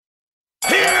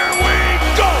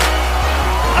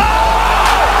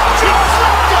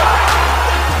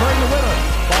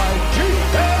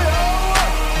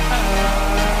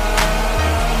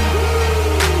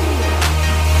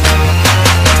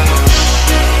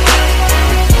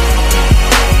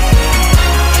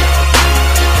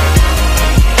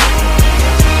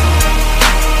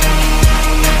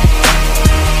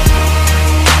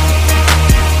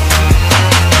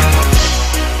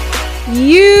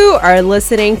are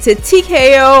listening to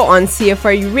TKO on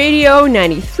CFRU Radio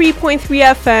 93.3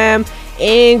 FM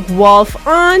in Guelph,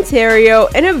 Ontario,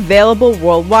 and available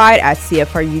worldwide at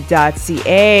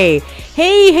CFRU.ca.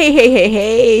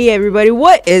 Hey, everybody,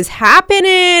 what is happening?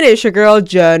 It's your girl,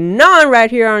 Janan, right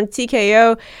here on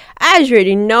TKO. As you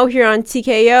already know, here on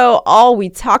TKO, all we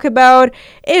talk about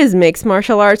is mixed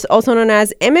martial arts, also known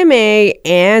as MMA,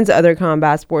 and other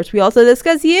combat sports. We also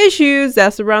discuss the issues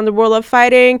that surround the world of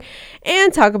fighting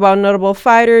and talk about notable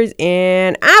fighters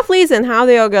and athletes and how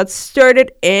they all got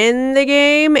started in the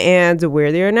game and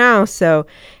where they are now. So,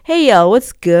 hey, y'all,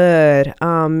 what's good?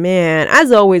 Man,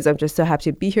 as always, I'm just so happy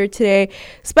to be here today,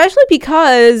 especially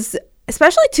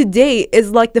today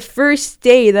is like the first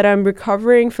day that I'm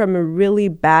recovering from a really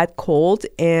bad cold.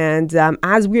 And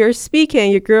as we are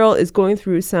speaking, your girl is going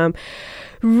through some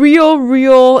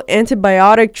real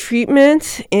antibiotic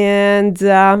treatment. And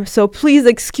so please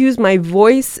excuse my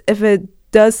voice if it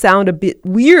does sound a bit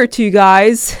weird to you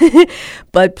guys.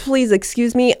 But please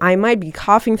excuse me. I might be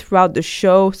coughing throughout the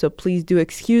show, so please do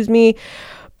excuse me.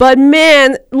 But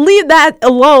man, leave that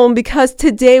alone, because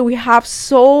today we have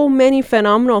so many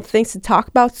phenomenal things to talk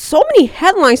about. So many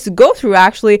headlines to go through,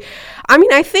 actually. I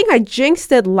mean, I think I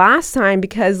jinxed it last time,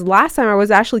 because last time I was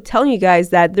actually telling you guys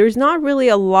that there's not really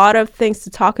a lot of things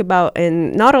to talk about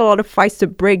and not a lot of fights to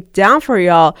break down for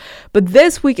y'all. But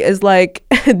this week is like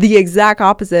the exact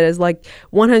opposite. It's like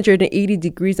 180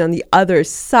 degrees on the other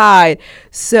side.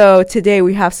 So today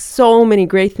we have so many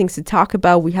great things to talk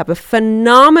about. We have a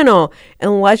phenomenal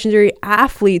and legendary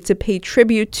athlete to pay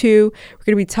tribute to. We're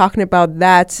going to be talking about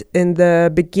that in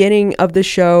the beginning of the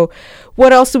show.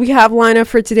 What else do we have lined up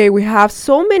for today? We have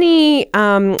so many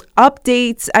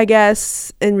updates, I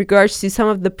guess, in regards to some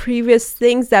of the previous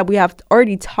things that we have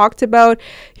already talked about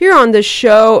here on the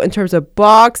show in terms of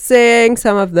boxing,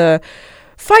 some of the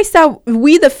fights that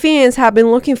we, the fans, have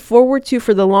been looking forward to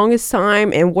for the longest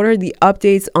time, and what are the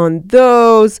updates on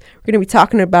those. We're going to be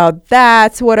talking about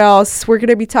that. What else? We're going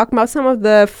to be talking about some of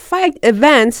the fight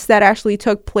events that actually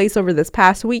took place over this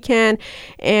past weekend,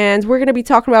 and we're going to be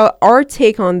talking about our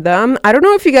take on them. I don't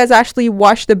know if you guys actually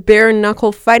watched the Bare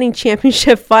Knuckle Fighting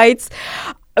Championship fights.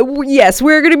 Yes,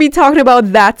 we're going to be talking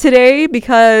about that today,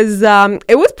 because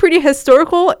it was pretty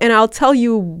historical, and I'll tell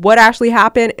you what actually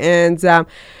happened and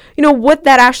what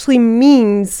that actually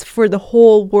means for the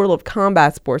whole world of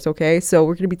combat sports, okay? So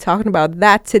we're going to be talking about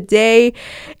that today.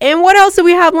 And what else do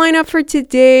we have lined up for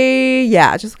today?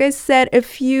 Yeah, just like I said, a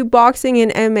few boxing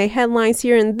and MMA headlines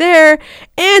here and there.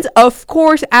 And of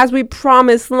course, as we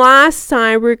promised last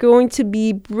time, we're going to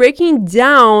be breaking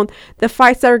down the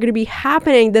fights that are going to be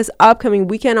happening this upcoming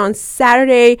weekend on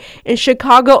Saturday in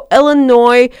Chicago,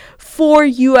 Illinois for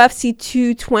UFC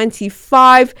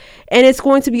 225. And it's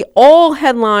going to be all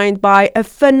headlined by a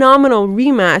phenomenal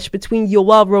rematch between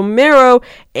Yoel Romero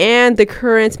and the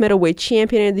current middleweight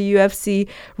champion in the UFC,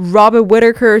 Robert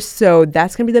Whittaker. So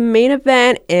that's going to be the main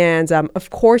event. And of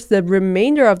course, the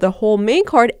remainder of the whole main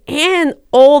card and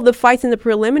all the fights in the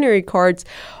preliminary cards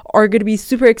are going to be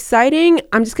super exciting.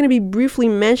 I'm just going to be briefly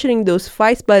mentioning those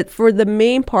fights, but for the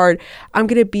main part, I'm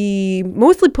going to be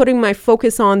mostly putting my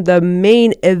focus on the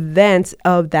main event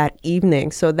of that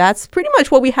evening. So that's pretty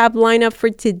much what we have lined up for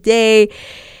today.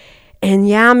 And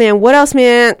yeah, man, what else,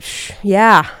 man?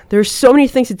 Yeah, there's so many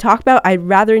things to talk about. I'd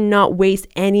rather not waste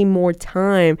any more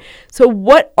time. So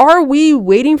what are we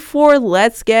waiting for?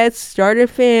 Let's get started,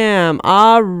 fam.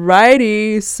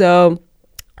 Alrighty. So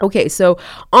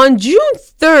on June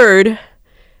 3rd,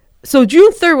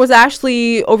 June 3rd was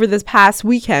actually over this past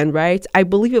weekend, right? I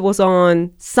believe it was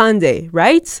on Sunday,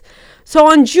 right? So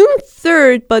on June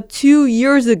 3rd, but 2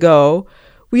 years ago,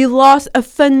 we lost a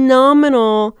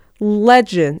phenomenal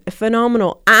legend, a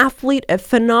phenomenal athlete, a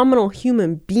phenomenal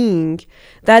human being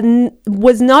that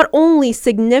was not only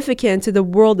significant to the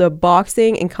world of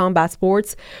boxing and combat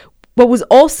sports, but was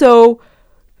also,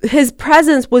 his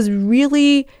presence was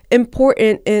really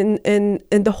important in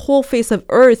the whole face of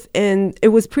earth, and it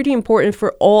was pretty important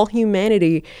for all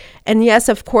humanity. And yes,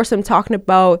 of course, I'm talking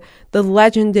about the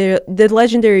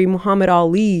legendary Muhammad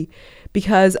Ali,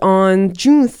 because on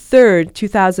June 3rd,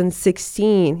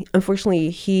 2016, unfortunately,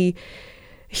 he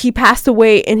passed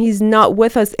away and he's not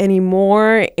with us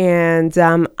anymore. And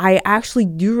I actually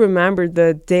do remember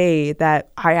the day that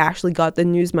I actually got the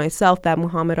news myself that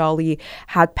Muhammad Ali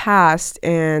had passed.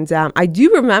 And I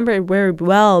do remember it very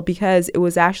well, because it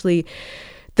was actually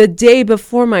the day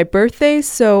before my birthday.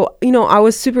 So, I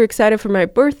was super excited for my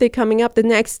birthday coming up the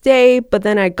next day, but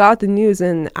then I got the news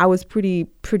and I was pretty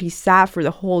sad for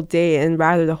the whole day and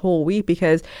rather the whole week,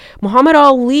 because Muhammad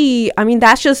Ali, I mean,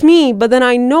 that's just me, but then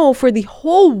I know for the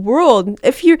whole world,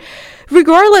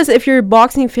 regardless if you're a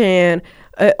boxing fan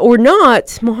or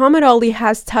not, Muhammad Ali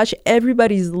has touched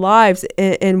everybody's lives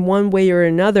in one way or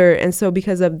another. And so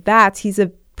because of that, he's a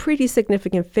pretty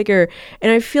significant figure.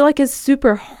 And I feel like it's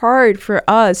super hard for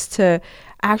us to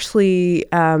actually,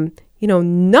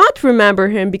 not remember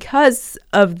him because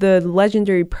of the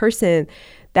legendary person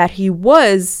that he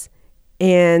was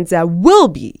and will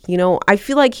be. I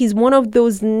feel like he's one of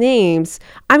those names.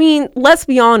 I mean, let's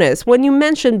be honest. When you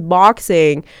mention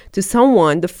boxing to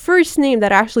someone, the first name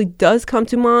that actually does come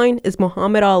to mind is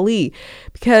Muhammad Ali,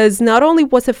 because not only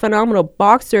was a phenomenal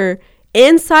boxer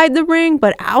inside the ring,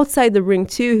 but outside the ring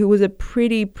too, who was a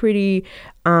pretty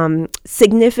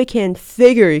significant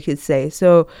figure, you could say.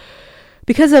 So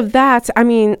because of that, I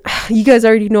mean, you guys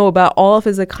already know about all of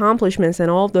his accomplishments and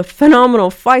all the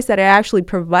phenomenal fights that he actually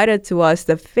provided to us,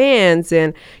 the fans,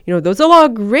 and those are all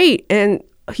great. And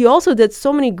he also did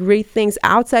so many great things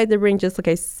outside the ring, just like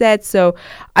I said. So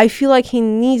I feel like he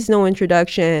needs no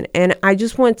introduction, and I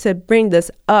just want to bring this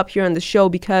up here on the show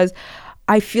because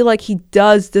I feel like he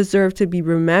does deserve to be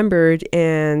remembered,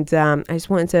 and I just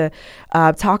wanted to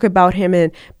talk about him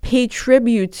and pay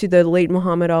tribute to the late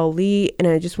Muhammad Ali. And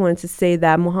I just wanted to say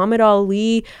that Muhammad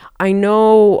Ali, I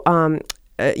know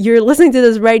you're listening to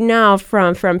this right now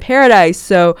from Paradise,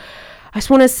 so I just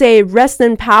want to say rest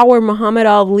in power, Muhammad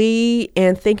Ali,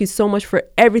 and thank you so much for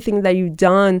everything that you've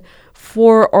done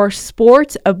for our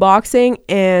sport of boxing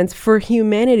and for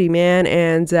humanity, man.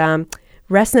 And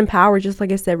rest in power, just like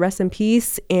I said, rest in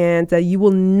peace, and you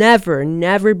will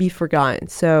never be forgotten.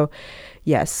 So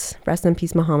yes, rest in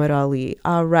peace, Muhammad Ali.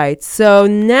 All right, so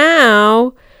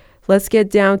now let's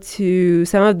get down to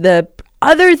some of the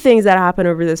other things that happened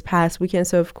over this past weekend.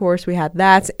 So of course we had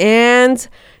that, and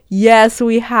yes,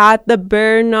 we had the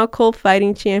Bare Knuckle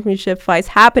Fighting Championship fights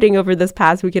happening over this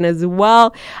past weekend as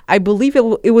well. I believe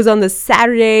it was on the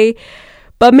Saturday.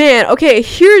 But man, okay,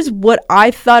 here's what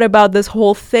I thought about this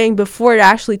whole thing before it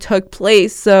actually took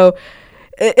place. So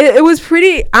it was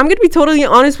pretty, I'm going to be totally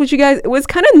honest with you guys, it was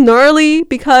kind of gnarly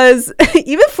because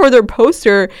even for their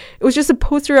poster, it was just a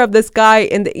poster of this guy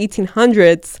in the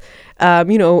 1800s,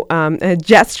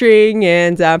 gesturing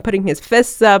and putting his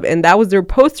fists up. And that was their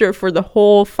poster for the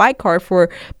whole fight card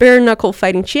for Bare Knuckle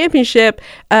Fighting Championship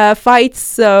fights.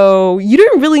 So you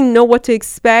didn't really know what to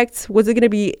expect. Was it going to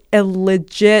be a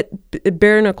legit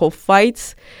bare knuckle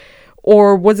fight?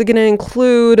 Or was it going to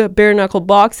include bare knuckle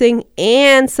boxing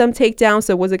and some takedowns?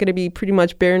 So was it going to be pretty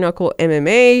much bare knuckle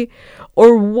MMA?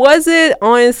 Or was it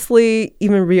honestly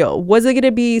even real? Was it going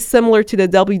to be similar to the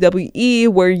WWE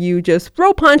where you just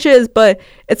throw punches, but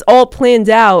it's all planned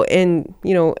out and,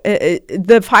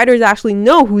 the fighters actually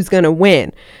know who's going to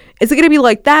win? Is it going to be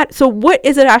like that? So what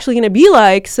is it actually going to be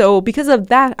like? So because of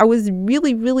that, I was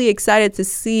really excited to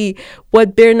see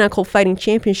what Bare Knuckle Fighting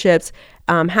Championships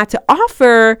had to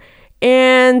offer.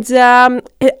 And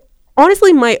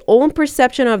honestly, my own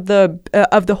perception of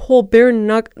the whole bare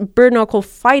knuckle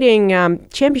fighting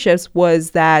championships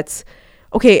was that,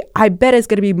 okay, I bet it's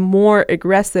going to be more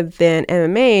aggressive than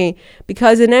MMA,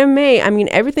 because in MMA, I mean,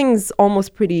 everything's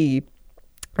almost pretty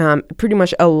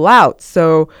much allowed.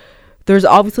 So there's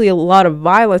obviously a lot of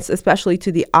violence, especially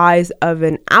to the eyes of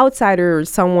an outsider or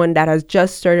someone that has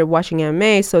just started watching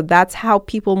MMA. So that's how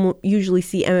people usually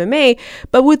see MMA.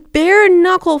 But with bare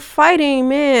knuckle fighting,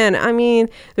 man, I mean,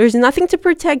 there's nothing to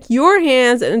protect your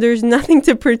hands and there's nothing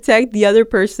to protect the other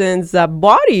person's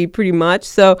body, pretty much.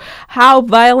 So how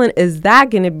violent is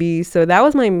that going to be? So that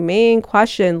was my main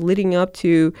question leading up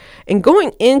to and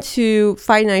going into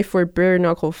Fight Night for Bare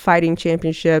Knuckle Fighting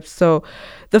Championships. So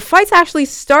the fights actually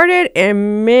started,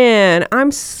 and man,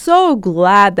 I'm so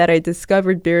glad that I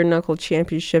discovered bare knuckle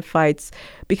championship fights,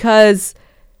 because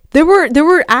there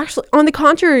were actually, on the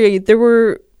contrary, there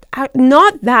were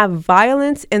not that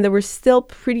violent, and they were still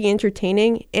pretty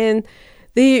entertaining, and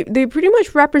they pretty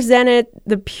much represented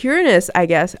the pureness, I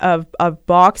guess, of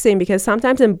boxing, because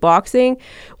sometimes in boxing,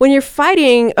 when you're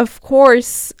fighting, of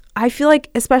course, I feel like,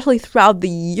 especially throughout the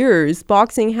years,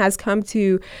 boxing has come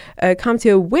to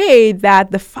a way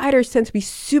that the fighters tend to be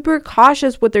super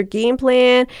cautious with their game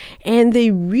plan, and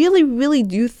they really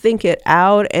do think it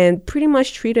out and pretty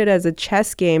much treat it as a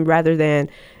chess game rather than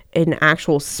in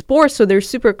actual sports, so they're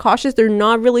super cautious. They're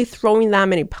not really throwing that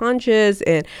many punches,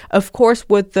 and of course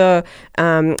with the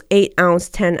 8-ounce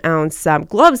 10-ounce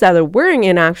gloves that they're wearing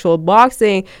in actual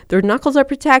boxing, their knuckles are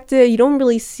protected. You don't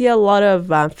really see a lot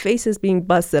of faces being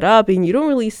busted up, and you don't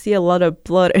really see a lot of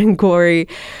blood and gory.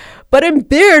 But in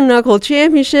bare knuckle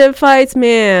championship fights,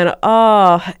 man,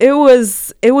 it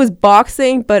was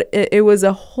boxing, but it was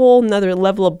a whole nother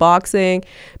level of boxing,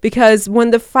 because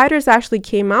when the fighters actually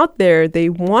came out there, they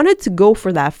wanted to go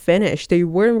for that finish. They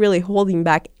weren't really holding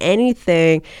back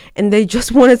anything, and they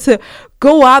just wanted to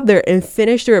go out there and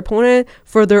finish their opponent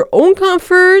for their own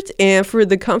comfort and for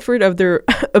the comfort of their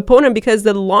opponent, because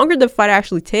the longer the fight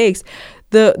actually takes,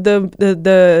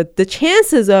 the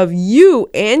chances of you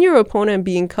and your opponent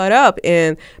being cut up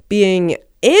and being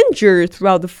injured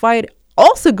throughout the fight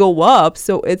also go up.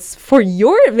 So it's for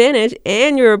your advantage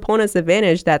and your opponent's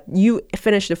advantage that you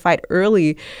finish the fight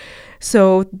early.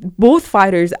 So both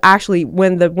fighters actually,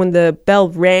 when the bell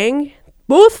rang,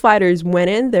 both fighters went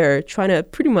in there trying to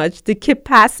pretty much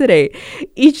decapacitate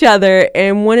each other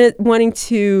and wanting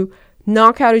to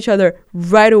knock out each other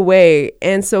right away.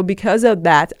 And so because of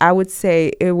that, I would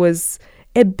say it was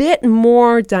a bit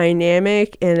more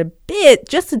dynamic and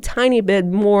just a tiny bit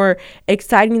more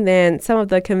exciting than some of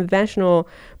the conventional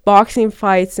boxing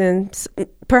fights, and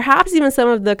perhaps even some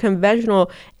of the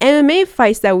conventional MMA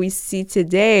fights that we see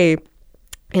today.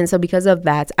 And so because of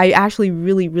that, I actually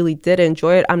really, really did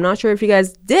enjoy it. I'm not sure if you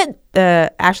guys did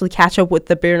actually catch up with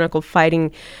the bare knuckle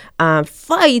fighting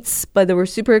fights, but they were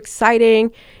super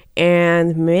exciting.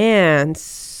 And man,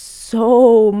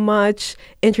 so much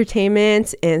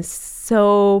entertainment and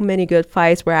so many good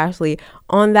fights were actually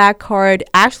on that card.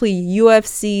 Actually,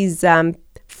 UFC's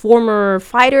former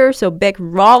fighter, so Beck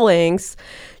Rawlings,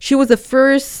 she was the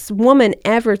first woman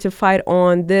ever to fight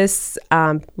on this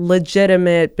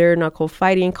legitimate bare knuckle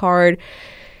fighting card.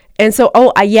 And so,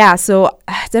 so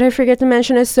did I forget to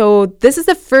mention it? So this is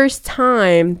the first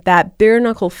time that bare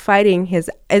knuckle fighting is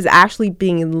actually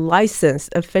being licensed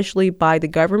officially by the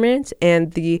government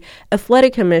and the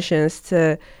athletic commissions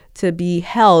to be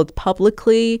held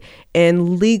publicly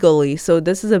and legally. So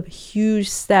this is a huge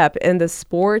step in the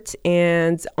sport.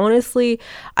 And honestly,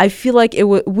 I feel like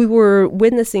we were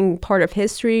witnessing part of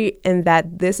history, and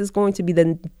that this is going to be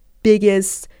the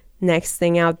biggest next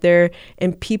thing out there,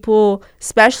 and people,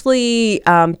 especially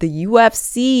the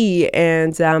UFC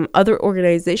and other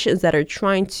organizations that are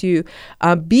trying to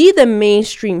be the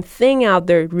mainstream thing out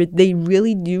there, they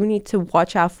really do need to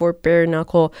watch out for bare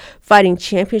knuckle fighting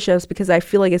championships, because I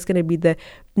feel like it's going to be the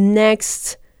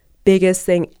next biggest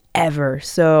thing ever.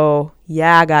 So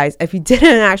yeah, guys, if you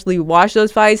didn't actually watch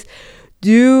those fights,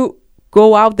 do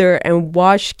go out there and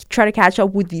try to catch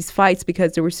up with these fights,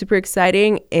 because they were super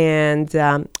exciting. And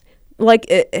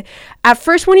at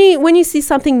first when you see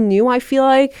something new, I feel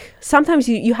like sometimes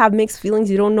you have mixed feelings.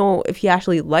 You don't know if you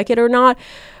actually like it or not.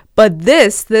 But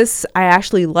this I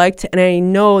actually liked, and I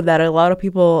know that a lot of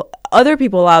other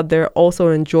people out there also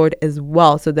enjoyed as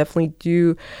well. So definitely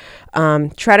do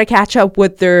try to catch up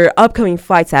with their upcoming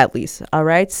fights at least. All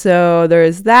right, so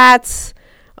there's that.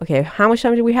 Okay, how much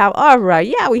time do we have? All right,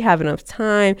 yeah, we have enough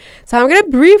time. So I'm going to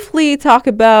briefly talk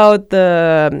about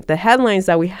the headlines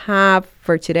that we have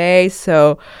for today.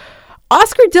 So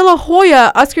Oscar De La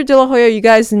Hoya, you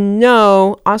guys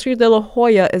know, Oscar De La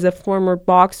Hoya is a former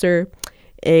boxer,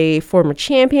 a former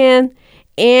champion,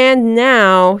 and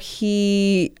now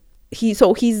he's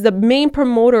the main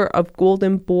promoter of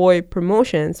Golden Boy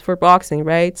Promotions for boxing,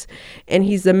 right? And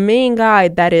he's the main guy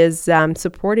that is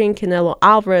supporting Canelo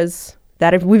Alvarez,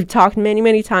 that we've talked many,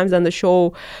 many times on the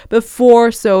show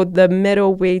before. So the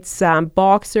middleweight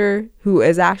boxer who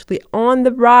is actually on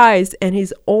the rise, and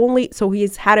he's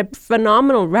had a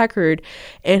phenomenal record,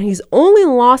 and his only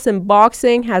loss in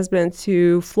boxing has been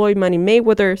to Floyd Money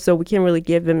Mayweather. So we can't really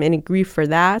give him any grief for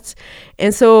that.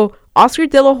 And so Oscar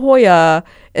De La Hoya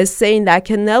is saying that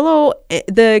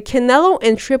the Canelo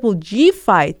and Triple G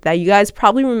fight that you guys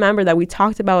probably remember that we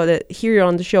talked about it here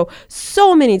on the show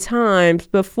so many times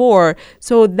before.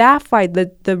 So that fight, the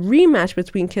rematch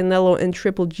between Canelo and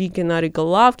Triple G, Gennady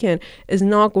Golovkin, is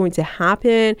not going to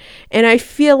happen. And I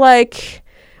feel like,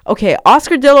 okay,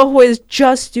 Oscar De La Hoya is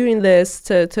just doing this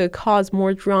to cause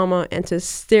more drama and to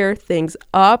stir things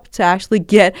up, to actually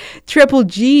get Triple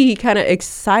G kind of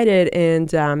excited and,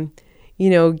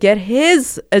 get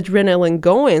his adrenaline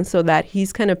going, so that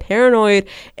he's kind of paranoid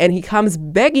and he comes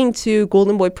begging to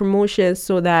Golden Boy Promotions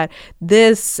so that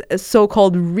this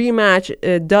so-called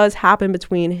rematch does happen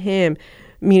between him,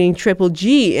 meaning Triple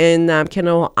G, and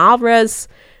Canelo Alvarez.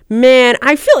 Man,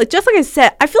 I feel like, just like I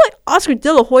said, I feel like Oscar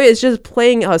De La Hoya is just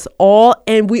playing us all.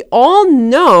 And we all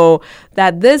know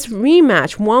that this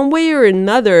rematch, one way or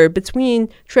another, between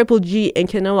Triple G and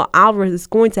Canelo Alvarez is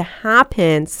going to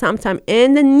happen sometime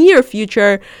in the near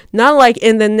future. Not like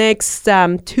in the next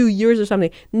 2 years or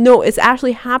something. No, it's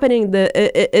actually happening.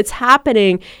 It's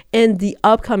happening in the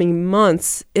upcoming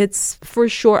months. It's for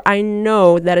sure. I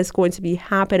know that it's going to be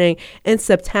happening in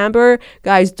September.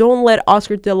 Guys, don't let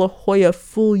Oscar De La Hoya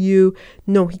fool you.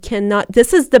 No, he cannot.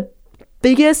 This is the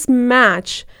biggest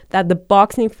match that the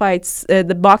boxing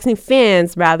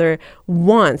fans rather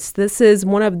wants. This is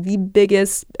one of the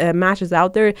biggest matches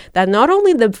out there that not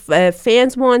only the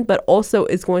fans want, but also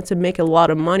is going to make a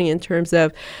lot of money in terms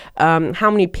of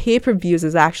how many pay-per-views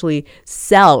it actually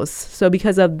sells. So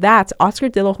because of that, Oscar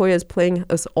De La Hoya is playing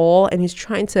us all, and he's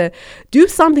trying to do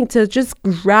something to just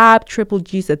grab Triple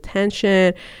G's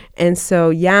attention. And so,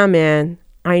 yeah, man,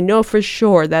 I know for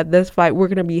sure that this fight, we're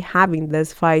going to be having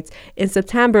this fight in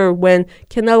September when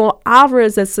Canelo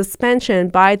Alvarez's suspension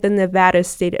by the Nevada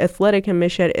State Athletic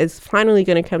Commission is finally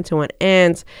going to come to an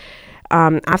end.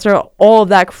 After all of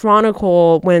that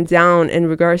chronicle went down in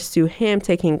regards to him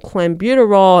taking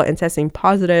clenbuterol and testing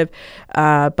positive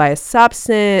for a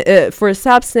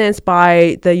substance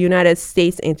by the United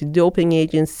States Anti-Doping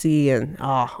Agency, and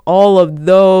all of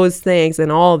those things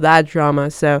and all of that drama.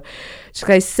 So, just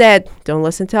like I said, don't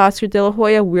listen to Oscar De La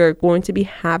Hoya. We're going to be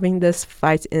having this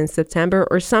fight in September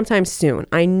or sometime soon.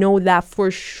 I know that for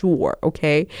sure,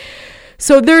 okay?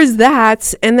 So there's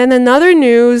that. And then another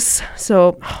news.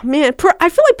 So, man, I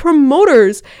feel like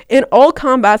promoters in all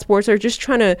combat sports are just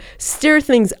trying to stir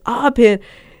things up. And,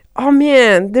 oh,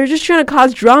 man, they're just trying to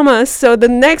cause drama. So the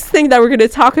next thing that we're going to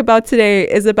talk about today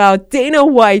is about Dana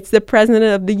White, the president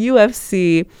of the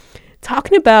UFC,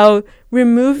 talking about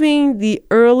removing the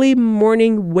early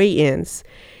morning weigh-ins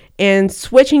and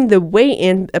switching the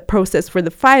weigh-in process for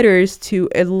the fighters to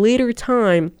a later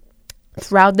time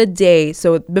throughout the day,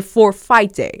 so before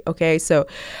fight day. Okay, so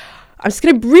I'm just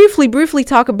going to briefly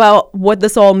talk about what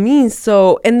this all means.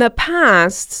 So in the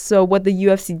past, so what the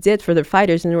UFC did for their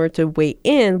fighters in order to weigh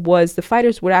in was the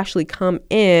fighters would actually come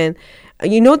in.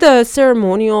 You know, the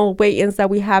ceremonial weigh-ins that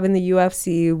we have in the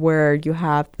UFC where you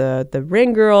have the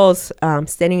ring girls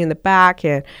standing in the back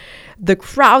and the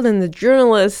crowd and the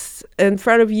journalists in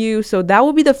front of you. So that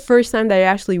would be the first time they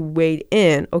actually weighed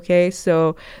in. Okay,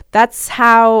 so that's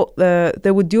how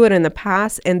they would do it in the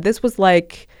past. And this was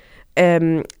like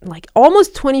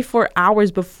almost 24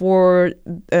 hours before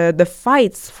the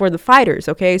fights for the fighters.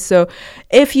 Okay, so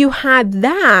if you had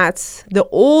the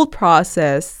old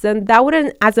process, then that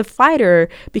wouldn't, as a fighter,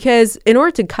 because in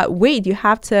order to cut weight, you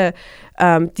have to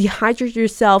dehydrate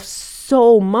yourself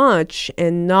so much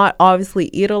and not obviously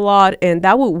eat a lot, and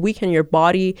that would weaken your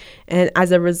body, and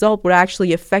as a result would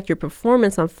actually affect your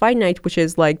performance on fight night, which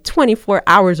is like 24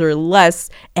 hours or less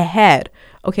ahead.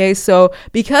 Okay, so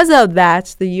because of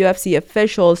that, the UFC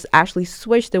officials actually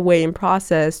switched the weigh-in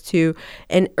process to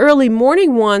an early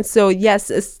morning one. So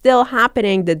yes, it's still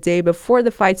happening the day before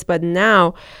the fights, but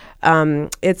now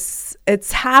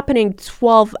it's happening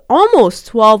almost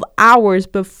 12 hours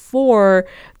before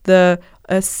the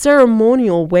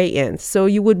ceremonial weigh-in. So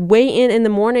you would weigh in the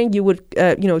morning, you would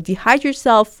dehydrate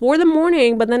yourself for the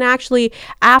morning, but then actually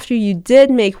after you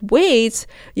did make weight,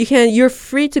 you're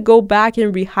free to go back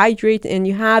and rehydrate, and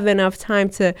you have enough time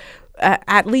to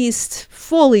at least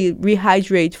fully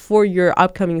rehydrate for your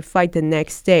upcoming fight the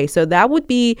next day. So that would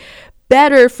be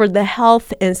better for the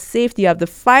health and safety of the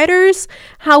fighters.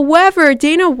 However,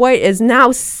 Dana White is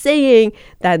now saying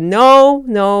that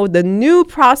no, the new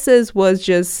process was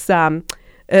just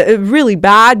really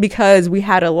bad because we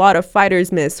had a lot of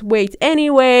fighters miss weight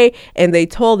anyway, and they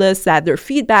told us that their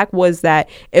feedback was that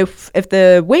if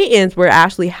the weigh-ins were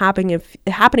actually happening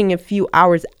a few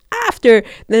hours after,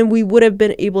 then we would have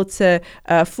been able to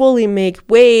fully make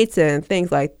weights and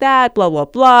things like that, blah blah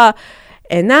blah.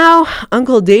 And now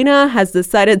Uncle Dana has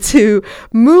decided to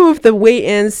move the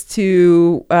weigh-ins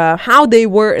to how they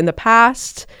were in the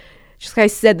past. Just like I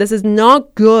said, this is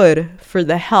not good for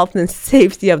the health and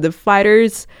safety of the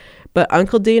fighters. But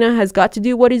Uncle Dana has got to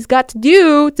do what he's got to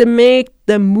do to make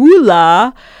the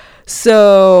moolah.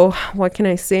 So what can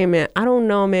I say, man? I don't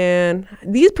know, man.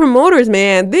 These promoters,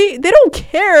 man, they don't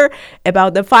care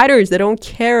about the fighters. They don't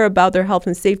care about their health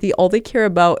and safety. All they care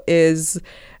about is...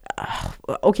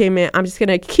 okay, man, I'm just going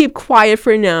to keep quiet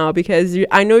for now because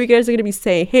I know you guys are going to be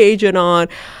saying, hey, Janon,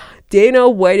 Dana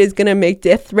White is going to make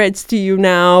death threats to you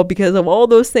now because of all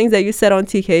those things that you said on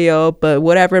TKO. But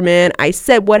whatever, man. I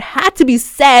said what had to be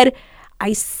said.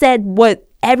 I said what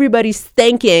everybody's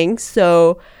thinking.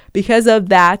 So Because of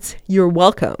that, you're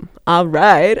welcome. All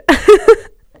right.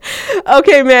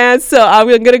 Okay, man. So I'm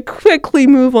going to quickly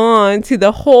move on to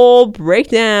the whole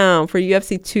breakdown for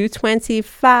UFC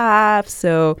 225.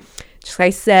 So just like I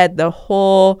said, the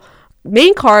whole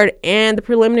main card and the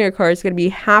preliminary card is going to be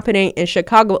happening in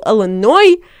Chicago,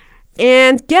 Illinois.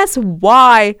 And guess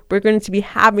why we're going to be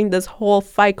having this whole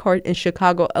fight card in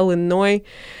Chicago, Illinois?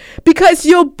 Because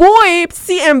your boy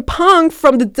CM Punk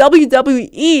from the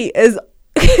WWE is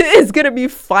going to be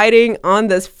fighting on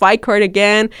this fight card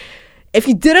again. If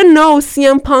you didn't know,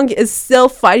 CM Punk is still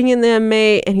fighting in the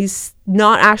MMA, and he's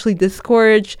not actually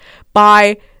discouraged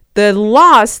by the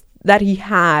loss that he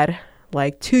had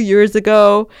like 2 years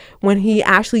ago when he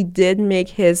actually did make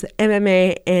his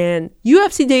MMA and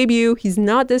UFC debut. He's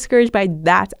not discouraged by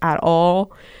that at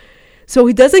all. So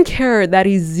he doesn't care that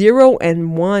he's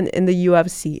 0-1 in the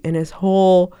UFC in his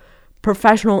whole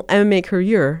professional MMA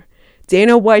career.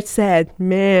 Dana White said,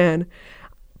 man,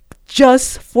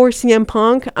 just for CM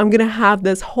Punk, I'm going to have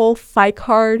this whole fight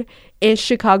card in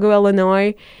Chicago,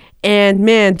 Illinois. And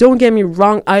man, don't get me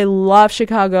wrong, I love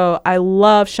Chicago. I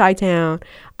love Chi-Town.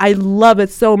 I love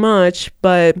it so much.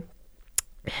 But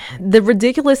the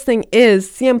ridiculous thing is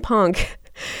CM Punk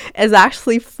is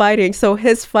actually fighting. So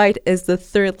his fight is the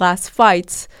third last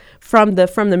fight from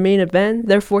the main event.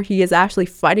 Therefore, he is actually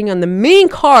fighting on the main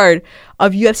card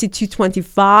of UFC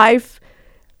 225.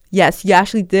 Yes, you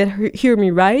actually did hear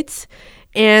me right.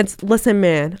 And listen,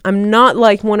 man, I'm not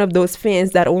like one of those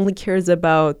fans that only cares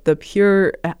about the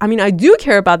pure. I mean, I do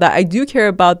care about that. I do care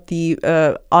about the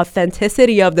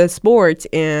authenticity of the sport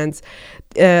and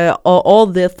all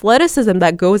the athleticism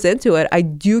that goes into it. I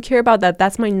do care about that.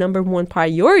 That's my number one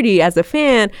priority as a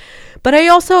fan. But I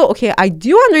also, I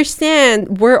do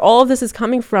understand where all of this is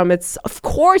coming from. It's, of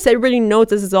course, everybody knows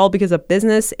this is all because of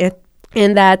business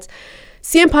and that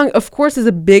CM Punk, of course, is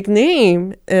a big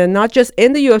name, not just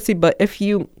in the UFC, but if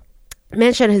you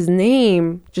mention his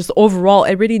name, just overall,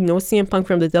 everybody knows CM Punk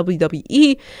from the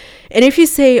WWE. And if you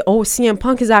say, oh, CM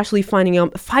Punk is actually fighting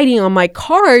on my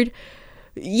card,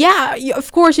 yeah,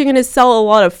 of course, you're going to sell a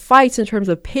lot of fights in terms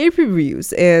of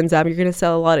pay-per-views, and you're going to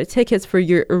sell a lot of tickets for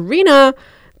your arena.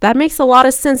 That makes a lot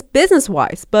of sense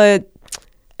business-wise, but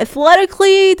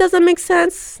athletically, does it make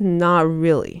sense? Not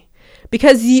really.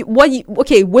 Because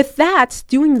with that,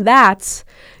 doing that,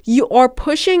 you are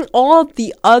pushing all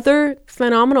the other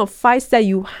phenomenal fights that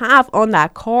you have on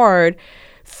that card,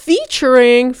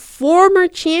 featuring former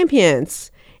champions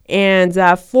and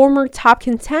former top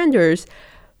contenders,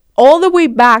 all the way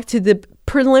back to the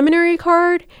preliminary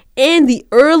card and the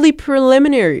early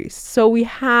preliminaries. So we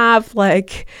have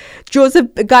like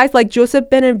guys like Joseph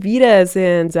Benavidez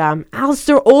and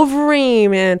Alistair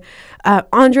Overeem and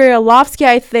Andrei Arlovsky,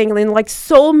 I think, and like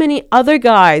so many other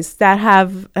guys that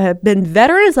have been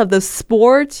veterans of the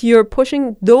sport. You're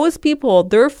pushing those people,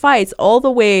 their fights, all the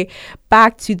way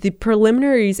back to the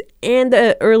preliminaries and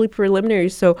the early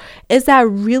preliminaries. So is that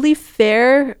really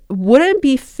fair? Wouldn't it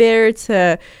be fair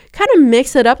to kind of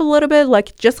mix it up a little bit?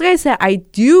 Like, just like I said, I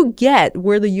do get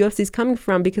where the UFC is coming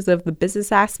from because of the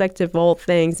business aspect of all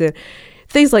things and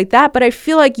things like that. But I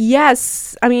feel like,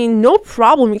 yes, I mean, no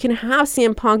problem. You can have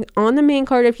CM Punk on the main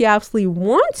card if you absolutely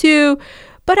want to,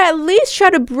 but at least try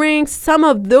to bring some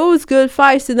of those good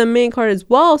fights to the main card as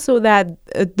well, so that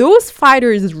those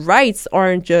fighters' rights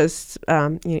aren't just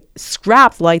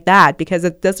scrapped like that, because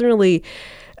it doesn't really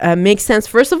make sense,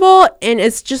 first of all, and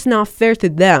it's just not fair to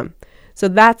them. So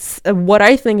that's what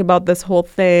I think about this whole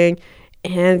thing.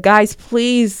 And guys,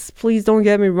 please don't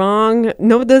get me wrong.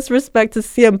 No disrespect to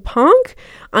CM Punk.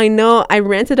 I know I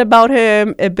ranted about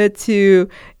him a bit too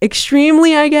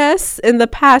extremely, I guess, in the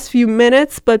past few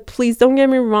minutes, but please don't get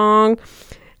me wrong.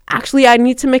 Actually, I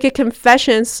need to make a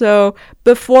confession. So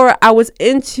before I was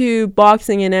into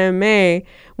boxing and MMA,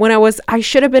 when I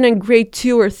should have been in grade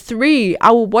 2 or 3,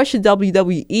 I would watch the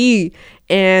WWE.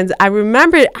 And I do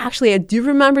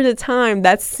remember the time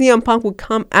that CM Punk would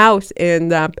come out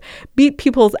and beat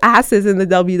people's asses in the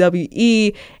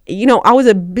WWE. You know, I was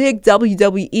a big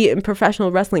WWE and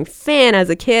professional wrestling fan as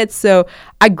a kid. So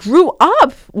I grew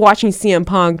up watching CM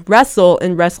Punk wrestle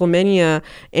in WrestleMania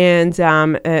and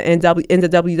in the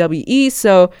WWE.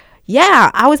 So yeah,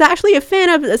 I was actually a fan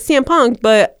of CM Punk,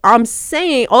 but all I'm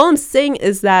saying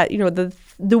is that, you know,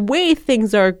 the way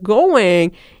things are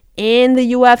going in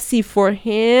the UFC for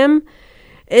him,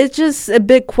 it's just a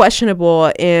bit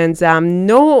questionable. And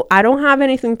no, I don't have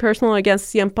anything personal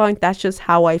against CM Punk. That's just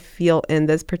how I feel in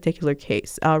this particular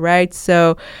case. All right.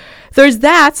 So there's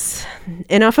that.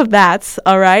 Enough of that.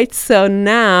 All right. So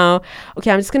now,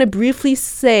 okay, I'm just going to briefly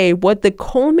say what the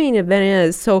co-main event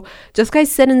is. So just like I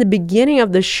said in the beginning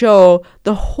of the show,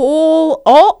 the whole,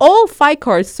 all fight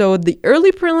cards. So the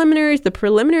early preliminaries, the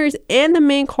preliminaries, and the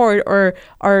main card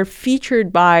are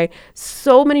featured by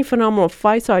so many phenomenal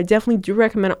fights. So I definitely do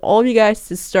recommend all of you guys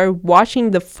to start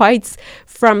watching the fights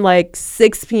from like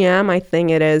 6 p.m. I think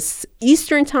it is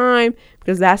Eastern time,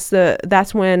 because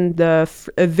that's when the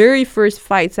very first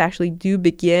fights actually do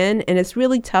begin. And it's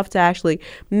really tough to actually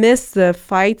miss the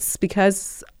fights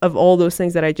because of all those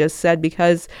things that I just said,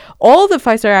 because all the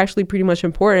fights are actually pretty much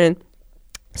important.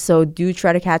 So do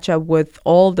try to catch up with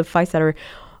all the fights that are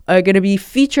going to be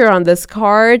featured on this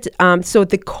card. So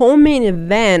the co-main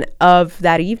event of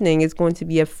that evening is going to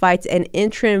be a fight, an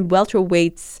interim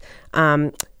welterweights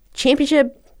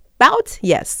championship bout,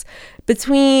 yes,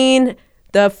 between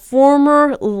the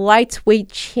former lightweight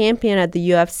champion at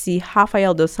the UFC,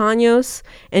 Rafael Dos Anjos,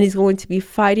 and he's going to be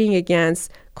fighting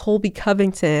against Colby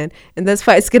Covington. And this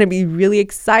fight is going to be really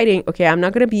exciting. Okay, I'm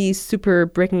not going to be super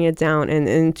breaking it down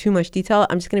in too much detail.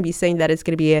 I'm just going to be saying that it's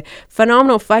going to be a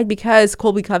phenomenal fight because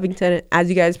Colby Covington, as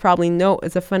you guys probably know,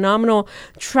 is a phenomenal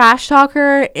trash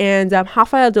talker. And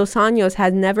Rafael Dos Anjos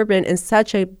has never been in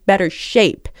such a better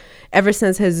shape ever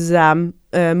since his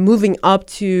moving up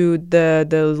to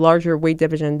the larger weight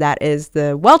division, that is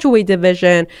the welterweight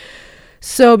division.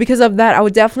 So because of that, I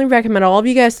would definitely recommend all of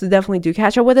you guys to definitely do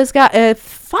catch up with this guy,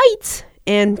 fight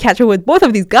and catch up with both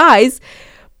of these guys.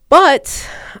 But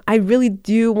I really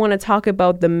do want to talk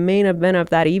about the main event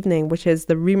of that evening, which is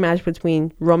the rematch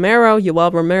between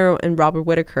Yoel Romero, and Robert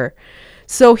Whittaker.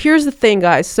 So here's the thing,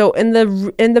 guys. So in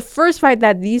the first fight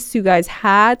that these two guys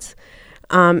had,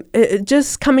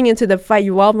 just coming into the fight,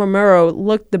 Yoel Romero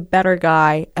looked the better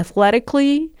guy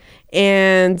athletically,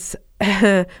 and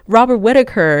Robert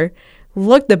Whittaker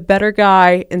looked the better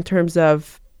guy in terms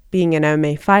of being an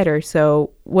MMA fighter.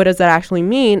 So what does that actually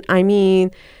mean? I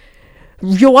mean,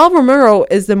 Yoel Romero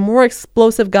is the more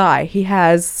explosive guy. He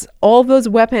has all those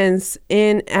weapons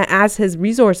as his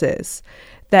resources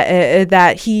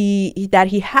that he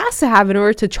has to have in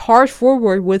order to charge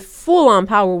forward with full-on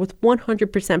power, with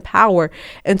 100% power,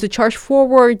 and to charge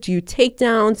forward, do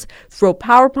takedowns, throw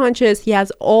power punches. He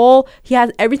has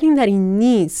everything that he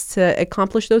needs to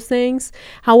accomplish those things.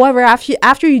 However,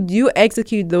 after you do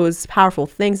execute those powerful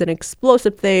things and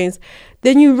explosive things,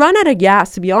 then you run out of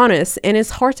gas, to be honest, and it's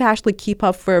hard to actually keep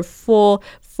up for a full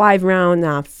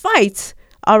 5-round fight.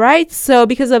 All right, so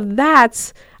because of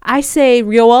that, I say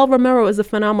Yoel Romero is a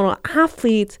phenomenal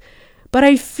athlete, but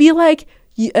I feel like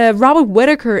Robert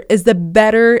Whittaker is the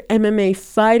better MMA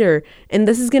fighter, and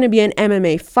this is going to be an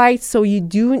MMA fight. So you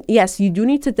do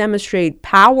need to demonstrate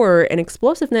power and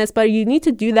explosiveness, but you need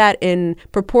to do that in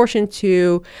proportion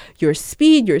to your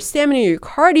speed, your stamina, your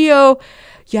cardio.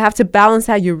 You have to balance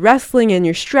out your wrestling and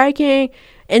your striking,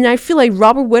 and I feel like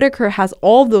Robert Whittaker has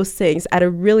all those things at a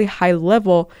really high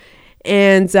level.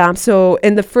 And so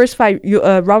in the first fight,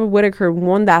 Robert Whittaker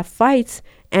won that fight.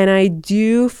 And I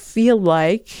do feel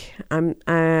like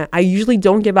I usually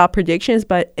don't give out predictions,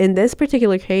 but in this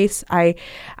particular case, I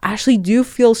actually do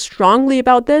feel strongly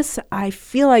about this. I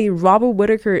feel like Robert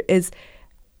Whittaker is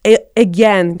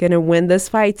again going to win this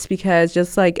fight, because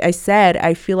just like I said,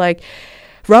 I feel like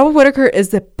Robert Whittaker is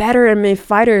the better MMA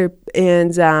fighter,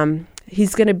 and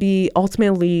he's going to be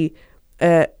ultimately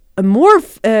more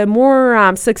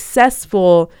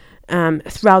successful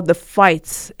throughout the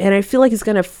fights, and I feel like he's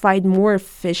gonna fight more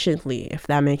efficiently, if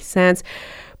that makes sense.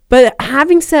 But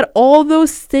having said all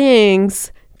those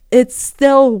things, it's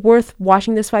still worth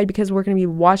watching this fight, because we're gonna be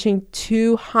watching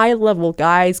two high-level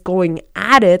guys going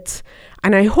at it,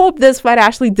 and I hope this fight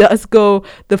actually does go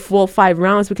the full 5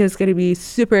 rounds, because it's gonna be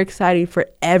super exciting for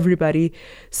everybody.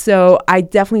 So I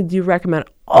definitely do recommend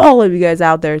all of you guys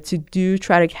out there to do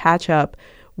try to catch up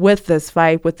with this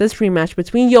fight, with this rematch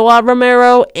between Yoel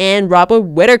Romero and Robert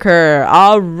Whittaker.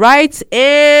 All right,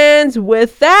 and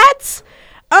with that,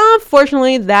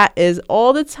 unfortunately, that is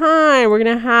all the time we're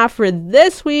gonna have for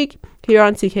this week here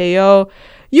on TKO.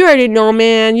 You already know,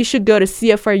 man, you should go to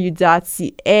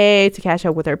CFRU.ca to catch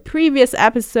up with our previous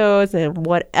episodes and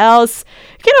what else.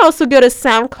 You can also go to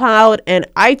SoundCloud and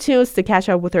iTunes to catch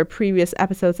up with our previous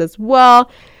episodes as well.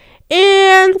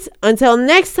 And until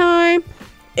next time,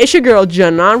 it's your girl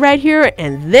Janan right here,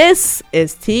 and this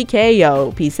is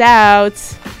TKO. Peace out.